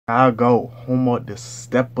Chicago, home of the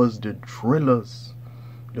steppers, the drillers,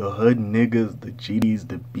 the hood niggas, the GDs,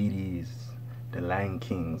 the BDs, the Lion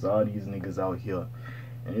Kings, all these niggas out here.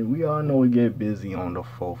 And we all know we get busy on the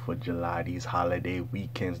 4th of July, these holiday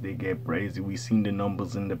weekends, they get crazy. We seen the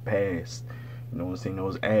numbers in the past. You know what I'm saying? It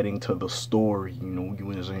was adding to the story. You know, we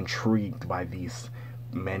was intrigued by these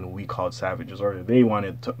men we called savages, or they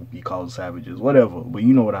wanted to be called savages, whatever. But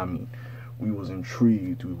you know what I mean. We was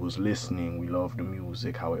intrigued, we was listening, we loved the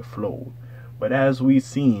music, how it flowed. But as we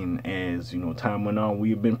seen, as you know, time went on,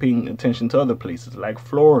 we've been paying attention to other places like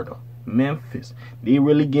Florida, Memphis. They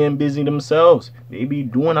really getting busy themselves. They be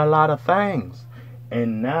doing a lot of things.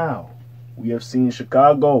 And now we have seen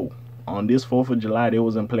Chicago on this 4th of July. They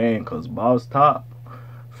wasn't playing because Boss Top,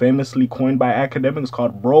 famously coined by academics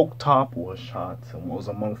called Broke Top, was shot and was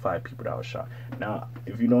among 5 people that was shot. Now,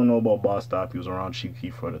 if you don't know about Boss Top, he was around Chief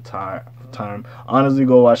Keef for the time. Honestly,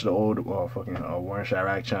 go watch the old Warren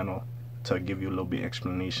Chirac channel to give you a little bit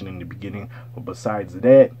explanation in the beginning. But besides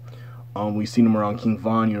that, we seen him around King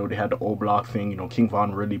Von. You know, they had the old block thing. You know, King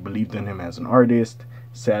Von really believed in him as an artist.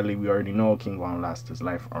 Sadly, we already know King Von lost his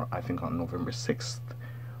life, I think, on November 6th.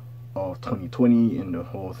 Of 2020, and the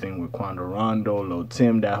whole thing with Quando Rondo, Lil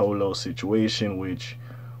Tim, that whole little situation, which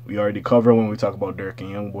we already covered when we talk about Dirk and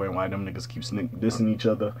Youngboy and why them niggas keep dissing each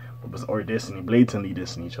other, or blatantly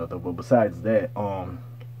dissing each other. But besides that,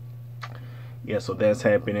 yeah, so that's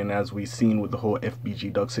happening, as we seen with the whole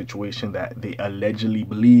FBG Duck situation, that they allegedly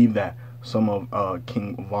believe that some of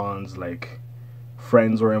King Von's like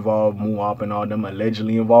friends were involved, Muap and all them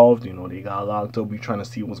allegedly involved. You know, they got locked up. We trying to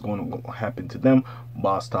see what's going to happen to them.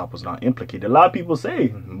 Boss Top was not implicated. A lot of people say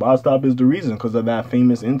Boss Top is the reason because of that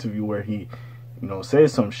famous interview where he, you know,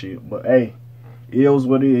 says some shit. But hey, it is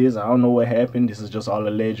what it is. I don't know what happened. This is just all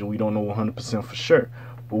alleged, and we don't know 100% for sure.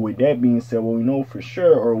 But with that being said, what we know for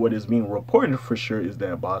sure, or what is being reported for sure, is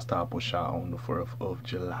that Boss Top was shot on the 4th of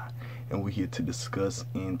July. And we're here to discuss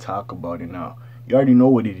and talk about it now. You already know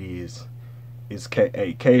what it is. It's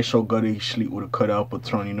K show gutter, he sleep with a cut up a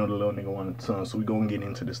turn. You know the little nigga want to turn. So we gonna get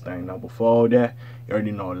into this thing. Now before all that, you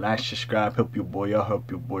already know, like, subscribe, help your boy out, help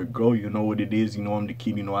your boy grow. You know what it is, you know I'm the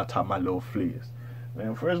kid, you know I top my little flares.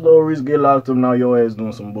 Man, first little reason get locked up, now your ass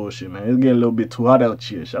doing some bullshit, man. It's getting a little bit too hot out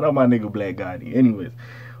here. Shout out my nigga Black Gotti. Anyways,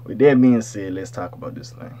 with that being said, let's talk about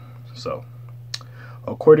this thing. So,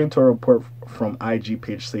 according to a report from IG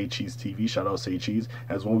page Say Cheese TV, shout out Say Cheese,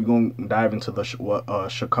 as when we're going to dive into the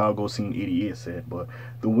what Chicago Scene 88 said, but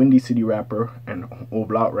the Windy City rapper and Old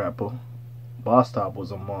Block rapper Boss Top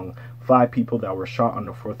was among 5 people that were shot on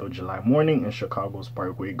the 4th of July morning in Chicago's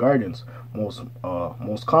Parkway Gardens,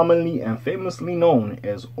 most commonly and famously known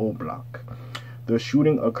as Old Block. The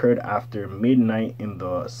shooting occurred after midnight in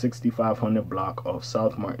the 6500 block of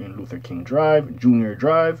South Martin Luther King Drive, Junior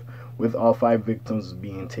Drive, with all 5 victims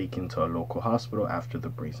being taken to a local hospital after the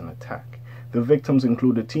brazen attack. The victims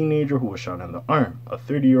include a teenager who was shot in the arm, a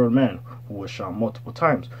 30-year-old man who was shot multiple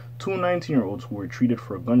times, 2 19-year-olds who were treated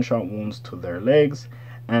for gunshot wounds to their legs,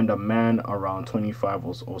 and a man around 25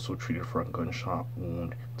 was also treated for a gunshot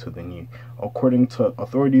wound to the knee. According to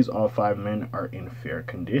authorities, all 5 men are in fair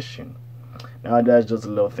condition. Now that's just a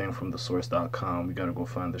little thing from thesource.com. We gotta go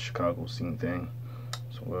find the Chicago Scene thing.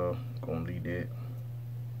 So we'll go and lead it.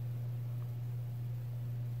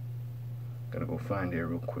 Gotta go find it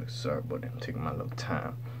real quick. Sorry about it. I'm taking my little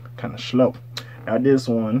time. Kind of slow. Now this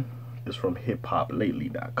one is from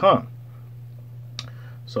hiphoplately.com.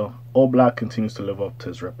 So Old Block continues to live up to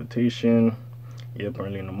his reputation. Yep,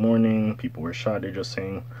 early in the morning, people were shot. They're just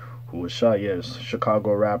saying who was shot. Yes,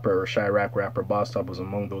 Chicago rapper or Chirac rapper Boss Top was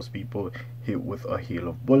among those people hit with a hail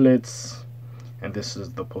of bullets. And this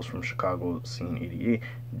is the post from Chicago Scene 88.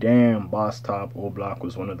 Damn, Boss Top, Old Block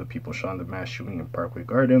was one of the people shot in the mass shooting in Parkway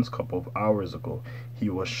Gardens a couple of hours ago. He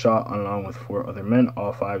was shot along with 4 other men.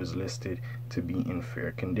 All 5 is listed to be in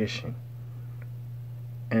fair condition.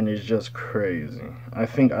 And it's just crazy. I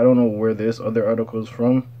don't know where this other article is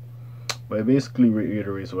from, but it basically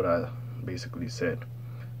reiterates what I basically said.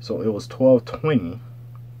 So it was 12:20,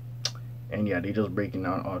 and yeah, they just breaking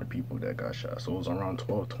down all the people that got shot. So it was around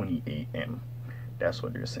 12:20 a.m. That's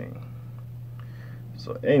what they're saying.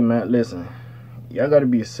 So hey man, listen, y'all gotta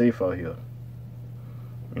be safe out here.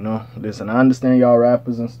 You know, listen, I understand y'all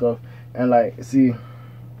rappers and stuff, and like, see,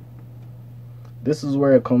 this is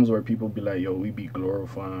where it comes where people be like, yo, we be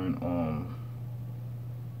glorifying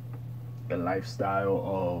the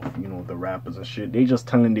lifestyle of, you know, the rappers and shit. They just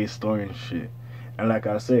telling their story and shit. And like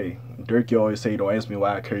I say, Dirk, you always say, don't ask me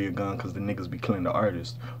why I carry a gun, because the niggas be killing the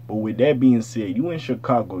artists. But with that being said, you in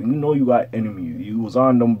Chicago, you know you got enemies. You was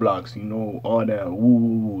on them blocks, you know, all that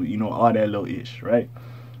woo, you know, all that little ish, right?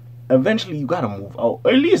 eventually you gotta move out.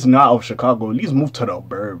 Or at least not of Chicago. At least move to the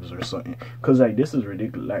burbs or something. Cause like this is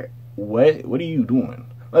ridiculous. Like what are you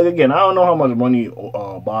doing? Like again, I don't know how much money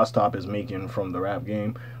Boss Top is making from the rap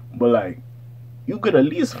game, but like you could at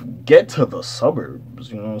least get to the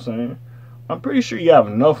suburbs. You know what I'm saying? I'm pretty sure you have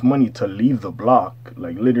enough money to leave the block,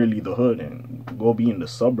 like literally the hood, and go be in the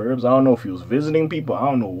suburbs. I don't know if he was visiting people. I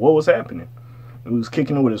don't know what was happening. He was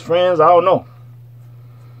kicking it with his friends. I don't know.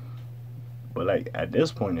 But like at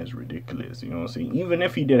this point, it's ridiculous. You know what I'm saying? Even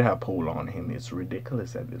if he did have pole on him, it's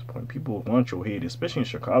ridiculous at this point. People want your head, especially in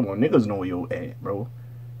Chicago. Niggas know where you're at, bro.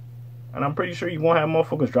 And I'm pretty sure you won't have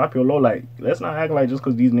motherfuckers drop your low. Like, let's not act like just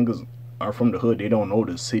because these niggas are from the hood, they don't know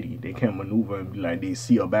the city. They can't maneuver and be like, they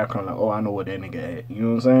see a background like, oh, I know where that nigga at. You know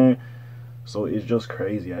what I'm saying? So it's just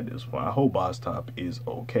crazy at this point. I hope Boss Top is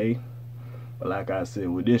okay. But like I said,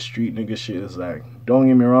 with this street nigga shit, it's like, don't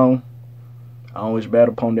get me wrong, I don't wish bad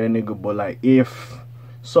upon that nigga, but like, if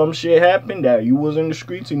some shit happened that you was in the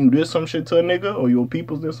streets and you did some shit to a nigga, or your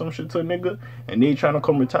peoples did some shit to a nigga, and they trying to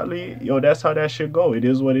come retaliate, yo, that's how that shit go. It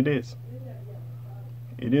is what it is.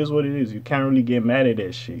 It is what it is. You can't really get mad at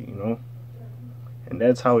that shit, you know? And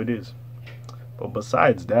that's how it is. But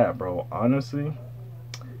besides that, bro, honestly,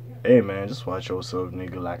 hey, man, just watch yourself,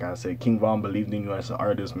 nigga. Like I said, King Von believed in you as an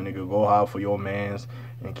artist, man, nigga. Go hard for your mans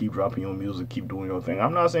and keep dropping your music, keep doing your thing.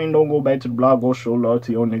 I'm not saying don't go back to the blog, go show love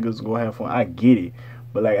to your niggas, go have fun. I get it.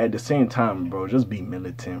 But, like, at the same time, bro, just be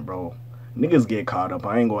militant, bro. Niggas get caught up.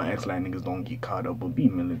 I ain't gonna act like niggas don't get caught up, but be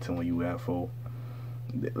militant when you at full.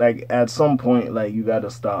 Like, at some point, like, you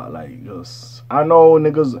gotta start, like, just... I know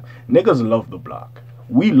niggas love the block.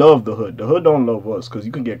 We love the hood. The hood don't love us, because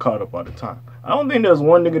you can get caught up all the time. I don't think there's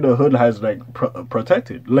one nigga the hood has, like,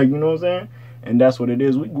 protected. Like, you know what I'm saying? And that's what it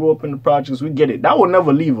is. We grew up in the projects. We get it. That will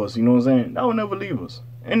never leave us, you know what I'm saying? That will never leave us.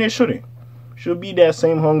 And it shouldn't. Should be that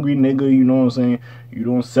same hungry nigga, you know what I'm saying? You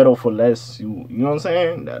don't settle for less. You know what I'm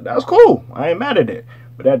saying? That's cool. I ain't mad at it.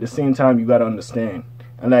 But at the same time, you gotta understand.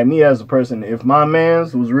 And like me as a person, if my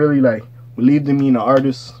mans was really like believed in me and an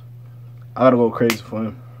artist, I gotta go crazy for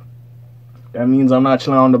him. That means I'm not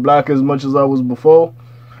chilling on the block as much as I was before.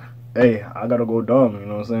 Hey, I gotta go dumb, you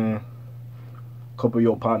know what I'm saying? A couple of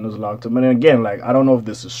your partners locked up. And then again, like, I don't know if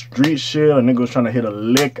this is street shit or niggas trying to hit a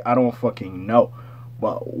lick. I don't fucking know.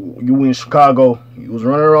 But you in Chicago, you was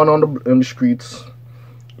running around in the streets.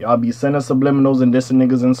 Y'all be sending subliminals and dissing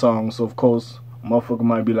niggas in songs. So of course, motherfucker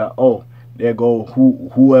might be like, oh, there go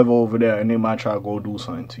whoever over there, and they might try to go do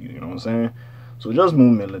something to you. You know what I'm saying? So just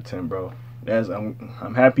move militant, bro.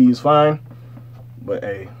 I'm happy he's fine. But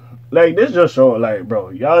hey, like, this just show, like, bro,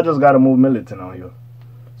 y'all just gotta move militant on you.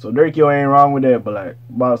 So Dirkio ain't wrong with that, but like,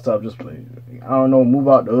 Boss Top, just play. I don't know, move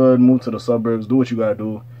out the hood, move to the suburbs, do what you gotta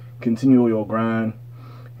do, continue your grind,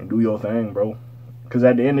 and do your thing, bro. Because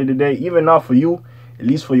at the end of the day, even not for you, at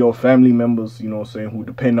least for your family members, you know what I'm saying, who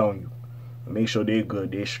depend on you. Make sure they're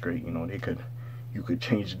good, they're straight, you know, you could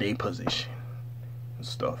change their position and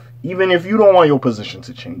stuff. Even if you don't want your position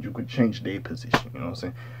to change, you could change their position, you know what I'm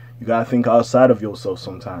saying? You gotta think outside of yourself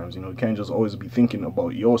sometimes, you know, you can't just always be thinking about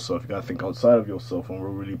yourself. You gotta think outside of yourself and what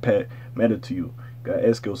really matter to you. You gotta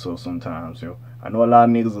ask yourself sometimes, yo. I know a lot of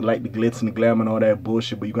niggas like the glitz and the glam and all that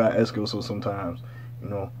bullshit, but you gotta ask yourself sometimes, you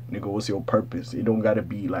know, nigga, what's your purpose? It don't gotta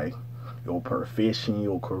be like your profession,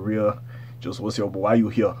 your career. Just why you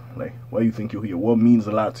here? Like, why you think you're here? What means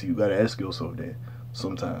a lot to you? You gotta ask yourself that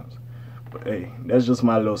sometimes. But hey, that's just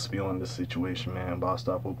my little spiel on this situation, man. Boss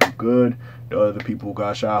Top, hope you good. The other people who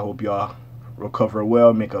got shot, I hope y'all recover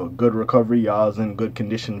well, make a good recovery. Y'all's in good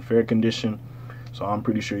condition, fair condition. So I'm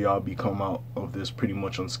pretty sure y'all be come out of this pretty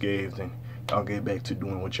much unscathed, and y'all get back to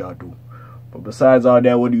doing what y'all do. But besides all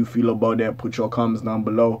that, what do you feel about that? Put your comments down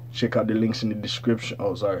below. Check out the links in the description.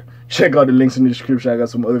 Oh, sorry. Check out the links in the description. I got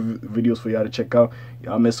some other videos for y'all to check out.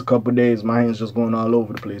 Y'all missed a couple days. My hand's just going all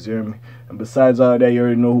over the place. You hear me? And besides all that, you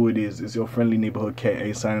already know who it is. It's your friendly neighborhood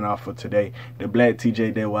K.A. signing off for today. The Black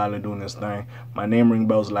TJ there while doing this thing. My name ring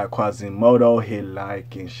bells like Quasimodo. Hit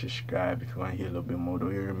like and subscribe if you want to hear a little bit more. You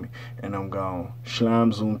hear me? And I'm gone.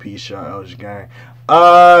 Shalom, Zoom, peace, y'all, gang.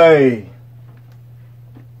 Aye.